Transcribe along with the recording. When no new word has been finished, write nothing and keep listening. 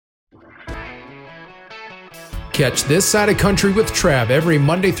Catch This Side of Country with Trav every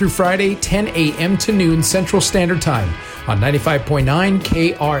Monday through Friday, 10 a.m. to noon Central Standard Time on 95.9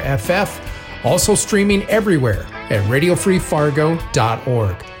 KRFF. Also streaming everywhere at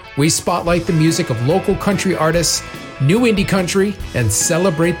radiofreefargo.org. We spotlight the music of local country artists, new indie country, and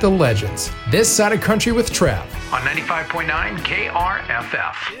celebrate the legends. This Side of Country with Trav on 95.9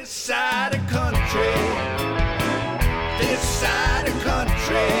 KRFF. This side of country. This side of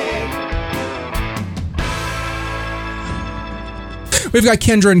country. We've got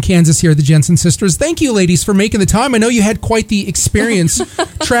Kendra in Kansas here, the Jensen sisters. Thank you, ladies, for making the time. I know you had quite the experience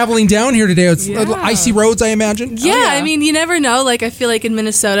traveling down here today. It's icy roads, I imagine. Yeah, I mean, you never know. Like, I feel like in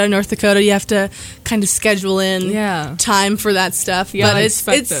Minnesota, North Dakota, you have to kind of schedule in time for that stuff. Yeah, but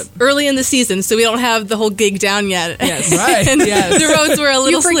it's early in the season, so we don't have the whole gig down yet. Yes. Right. And the roads were a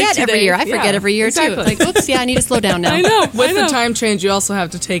little slick today. You forget every year. I forget every year, too. Like, oops, I need to slow down now. I know. With the time change, you also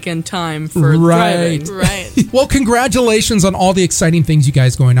have to take in time for driving. Right. Well, congratulations on all the exciting things you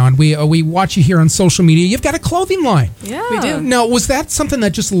guys going on. We watch you here on social media. You've got a clothing line. Yeah. We do. Now, was that something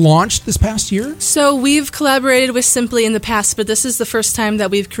that just launched this past year? So we've collaborated with Simply in the past, but this is the first time that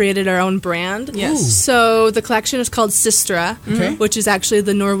we've created our own brand. Yes. Ooh. So the collection is called Sistra, Okay. which is actually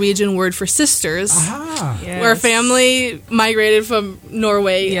the Norwegian word for sisters. Aha. Yes. Our family migrated from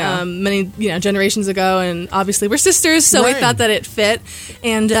Norway Yeah. many generations ago, and obviously we're sisters, so Right. we thought that it fit.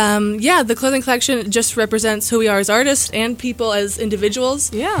 And the clothing collection just represents who we are as artists and people as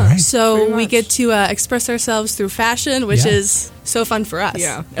individuals. Yeah. Right. So Pretty we much. get to express ourselves through fashion, which Yeah. is so fun for us.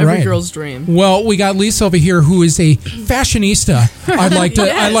 Yeah. Every Right. girl's dream. Well, we got Lisa over here, who is a fashionista. I'd like to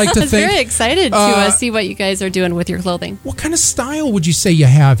I think. was very excited to see what you guys are doing with your clothing. What kind of style would you say you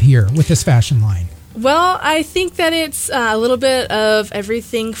have here with this fashion line? Well, I think that it's a little bit of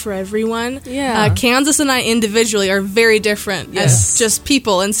everything for everyone. Yeah. Kansas and I individually are very different Yes. as just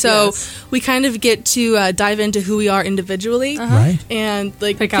people, and so Yes. we kind of get to dive into who we are individually, Right. and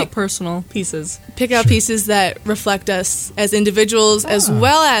like Pick out personal pieces. pick out pieces that reflect us as individuals as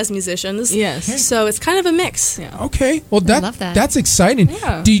well as musicians. Yes. So it's kind of a mix. Yeah. Okay. Well, love that. that's exciting.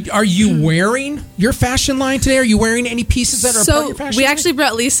 Yeah. Are you wearing your fashion line today? Are you wearing any pieces that are part of So your fashion we line? actually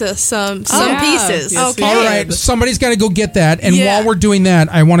brought Lisa some Yeah. pieces. Yes, Okay. All right, somebody's got to go get that. And Yeah. while we're doing that,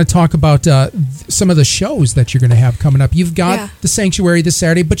 I want to talk about some of the shows that you're going to have coming up. You've got Yeah. the Sanctuary this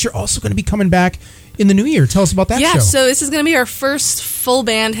Saturday, but you're also going to be coming back in the new year. Tell us about that Yeah, show. so this is going to be our first full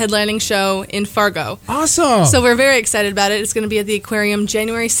band headlining show in Fargo. Awesome. So we're very excited about it. It's going to be at the Aquarium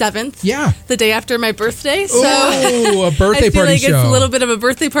January 7th. Yeah. The day after my birthday. So Ooh, a birthday I feel party like show. it's a little bit of a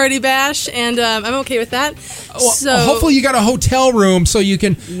birthday party bash, and I'm okay with that. So hopefully you got a hotel room so you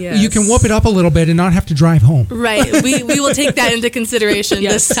can Yes. whoop it up a little bit and not have to drive home. Right. We will take that into consideration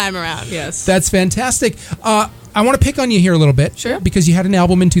Yes. this time around. Yes. That's fantastic. I want to pick on you here a little bit. Sure. Because you had an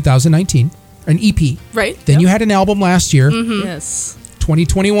album in 2019, an EP. Right. Then you had an album last year. Yes.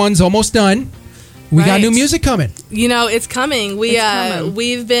 2021's almost done. We got Right. new music coming. You know, it's coming. coming.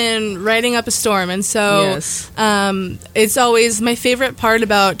 We've been riding up a storm, and so Yes. it's always my favorite part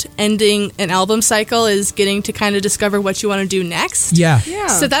about ending an album cycle is getting to kind of discover what you want to do next. Yeah. Yeah.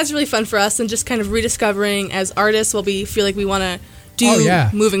 So that's really fun for us, and just kind of rediscovering as artists what we feel like we want to do Oh, yeah.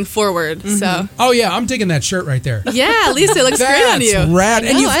 moving forward. So Oh, yeah. I'm digging that shirt right there. yeah, Lisa, it looks great on That's you. rad.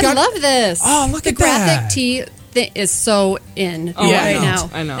 And No, you've I got, love this. Oh, look the at graphic that. tee is so in Oh, Yeah. right I know. now.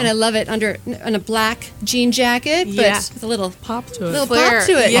 I know. And I love it under a black jean jacket, but Yeah. with a little Pop to it. little Flair. pop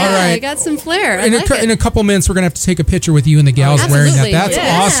to it. Yeah. Yeah, All right. I got some flair. I in, like in it. a couple minutes, we're going to have to take a picture with you and the gals wearing that. Absolutely. That's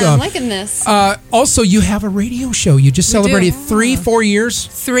Yeah, awesome. I'm liking this. Also, you have a radio show. You just celebrated 3-4 years.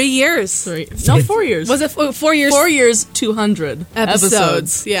 3 years. 3. No, 4 years. Was it 4 years? 4 years, 200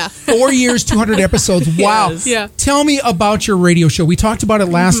 episodes. Yeah. 4 years, 200 episodes. Wow. Yes. Yeah. Tell me about your radio show. We talked about it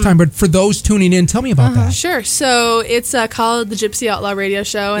last time, but for those tuning in, tell me about that. Sure. So it's called the Gypsy Outlaw Radio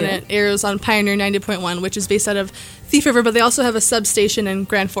Show, and Yeah. it airs on Pioneer 90.1, which is based out of Thief River, but they also have a substation in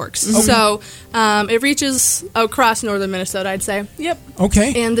Grand Forks. So it reaches across northern Minnesota, I'd say. Yep.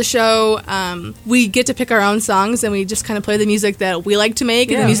 Okay. And the show, we get to pick our own songs, and we just kind of play the music that we like to make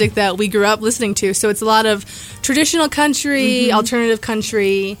and Yeah. the music that we grew up listening to. So it's a lot of traditional country, alternative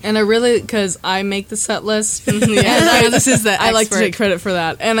country. And I really, because I make the set list. Yeah, this is the I like to expert. take credit for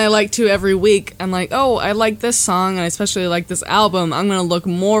that. And I like to every week, I'm like, oh, I like this song, and I especially like this album. I'm going to look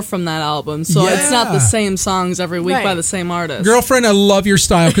more from that album. So it's not Yeah. the same songs every week Right. by the same artist. Girlfriend, I love your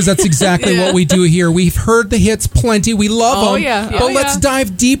style because that's exactly what we do here. We've heard the hits plenty. We love Oh, them. yeah. But Oh, let's yeah.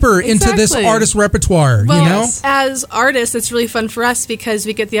 dive deeper into this Exactly. artist repertoire, Well, you know? as artists, it's really fun for us because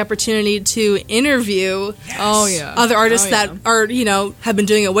we get the opportunity to interview Oh, yeah. other artists Oh, yeah. that are, have been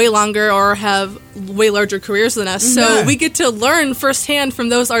doing it way longer or have way larger careers than us. So Yeah. we get to learn firsthand from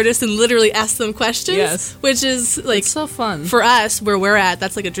those artists and literally ask them questions, Yes. which which is like It's so fun. for us where we're at.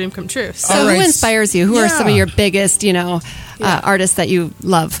 That's like a dream come true. So So All right. who inspires you? Who are some of Yeah. your biggest, artists that you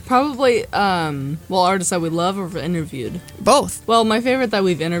love? Probably, artists that we love or interviewed. Both. Well, my favorite that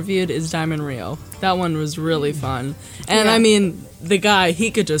we've interviewed is Diamond Rio. That one was really fun. And Yeah. I mean, the guy,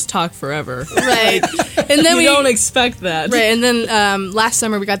 he could just talk forever. right, and then You we don't expect that. right, and then last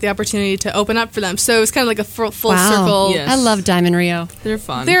summer we got the opportunity to open up for them. So it was kind of like a full Wow. circle. Yes. I love Diamond Rio. They're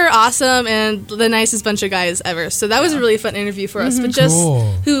fun. They're awesome and the nicest bunch of guys ever. So that was a really fun interview for us. But just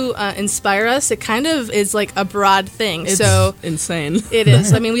Cool. who inspire us, it kind of is like a broad thing. It's so insane. it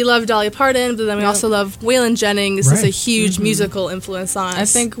is. I mean, we love Dolly Parton, but then we also love Waylon Jennings. Is a Right. huge musical influence on us. I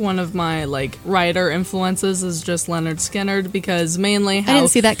think one of my writer influences is just Leonard Skinner because mainly how I didn't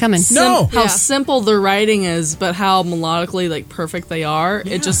see that coming. No. how Yeah. simple their writing is, but how melodically perfect they are.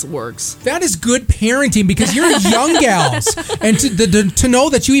 Yeah. It just works. That is good parenting because you're young gals, and to know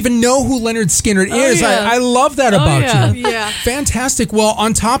that you even know who Leonard Skinner is, yeah. I love that about yeah. you. Yeah. Fantastic. Well,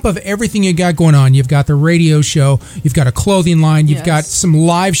 on top of everything you got going on, you've got the radio show, you've got a clothing line, you've Yes. got some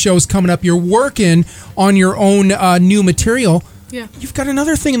live shows coming up. You're working on your own new material. Yeah. You've got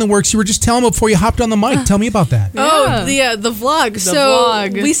another thing in the works. You were just telling me before you hopped on the mic. Tell me about that. Oh, the vlog. So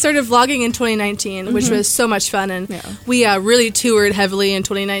vlog. we started vlogging in 2019, which was so much fun, and Yeah. we really toured heavily in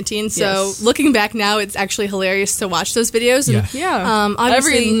 2019. So Yes. looking back now, it's actually hilarious to watch those videos. And, Yeah.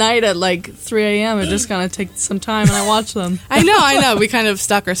 obviously, Every night at 3 a.m. it just kind of takes some time and I watch them. I know. We kind of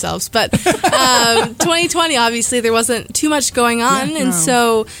stuck ourselves, but 2020, obviously, there wasn't too much going on, and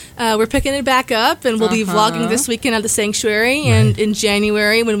so we're picking it back up, and we'll be vlogging this weekend at the Sanctuary, and in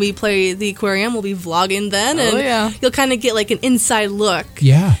January when we play the Aquarium, we'll be vlogging then, and yeah. you'll kind of get like an inside look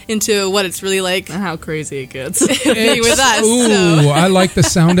Yeah. into what it's really like And how crazy it gets. being with us. Ooh, So. I like the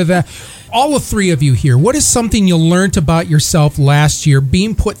sound of that. All of three of you here, what is something you learned about yourself last year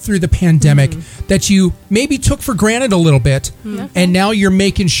being put through the pandemic that you maybe took for granted a little bit, and now you're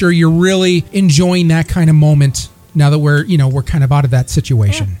making sure you're really enjoying that kind of moment now that we're kind of out of that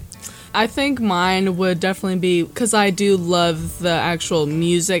situation? I think mine would definitely be because I do love the actual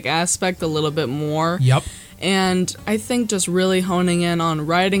music aspect a little bit more. Yep. And I think just really honing in on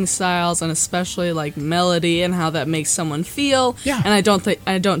writing styles and especially melody and how that makes someone feel. Yeah. And I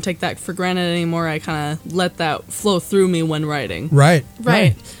don't take that for granted anymore. I kind of let that flow through me when writing. Right.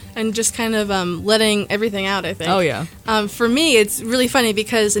 Right. And just kind of letting everything out, I think. Oh, yeah. For me, it's really funny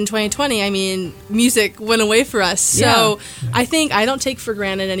because in 2020, I mean, music went away for us. So I think I don't take for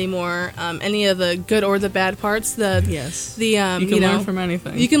granted anymore any of the good or the bad parts. Yes. The You can learn from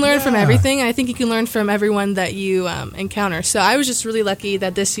anything. You can learn from Yeah. everything. I think you can learn from everyone that you encounter. So I was just really lucky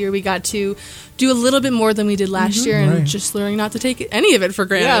that this year we got to do a little bit more than we did last year, and Right. just learning not to take any of it for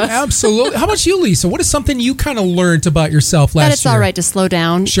granted. Absolutely. How about you, Lisa? What is something you kind of learned about yourself last That it's year? all right to slow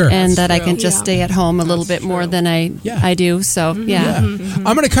down, Sure. and that I true. can just Yeah. stay at home a little bit more than I do. So Yeah. I'm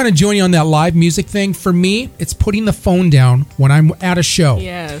going to kind of join you on that live music thing. For me, it's putting the phone down when I'm at a show.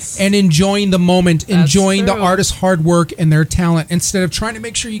 Yes. And enjoying the moment, That's enjoying the true. artist's hard work and their talent instead of trying to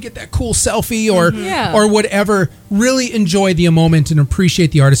make sure you get that cool selfie Yeah. or whatever. Really enjoy the moment and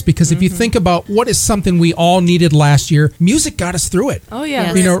appreciate the artist because if you think about what is something we all needed last year, music got us through it. Oh, yeah.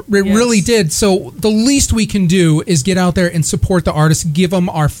 Yes. You know, it Yes. really did. So the least we can do is get out there and support the artists, give them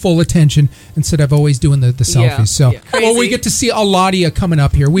our full attention instead of always doing the selfies. Yeah. So, Yeah. well, we Crazy. get to see a lot of you coming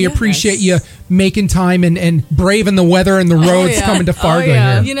up here. We appreciate you making time and braving the weather and the roads yeah. coming to Fargo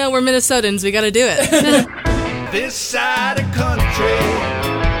yeah. here. You know, we're Minnesotans. We got to do it. This side of country,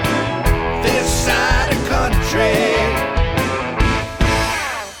 this side of country.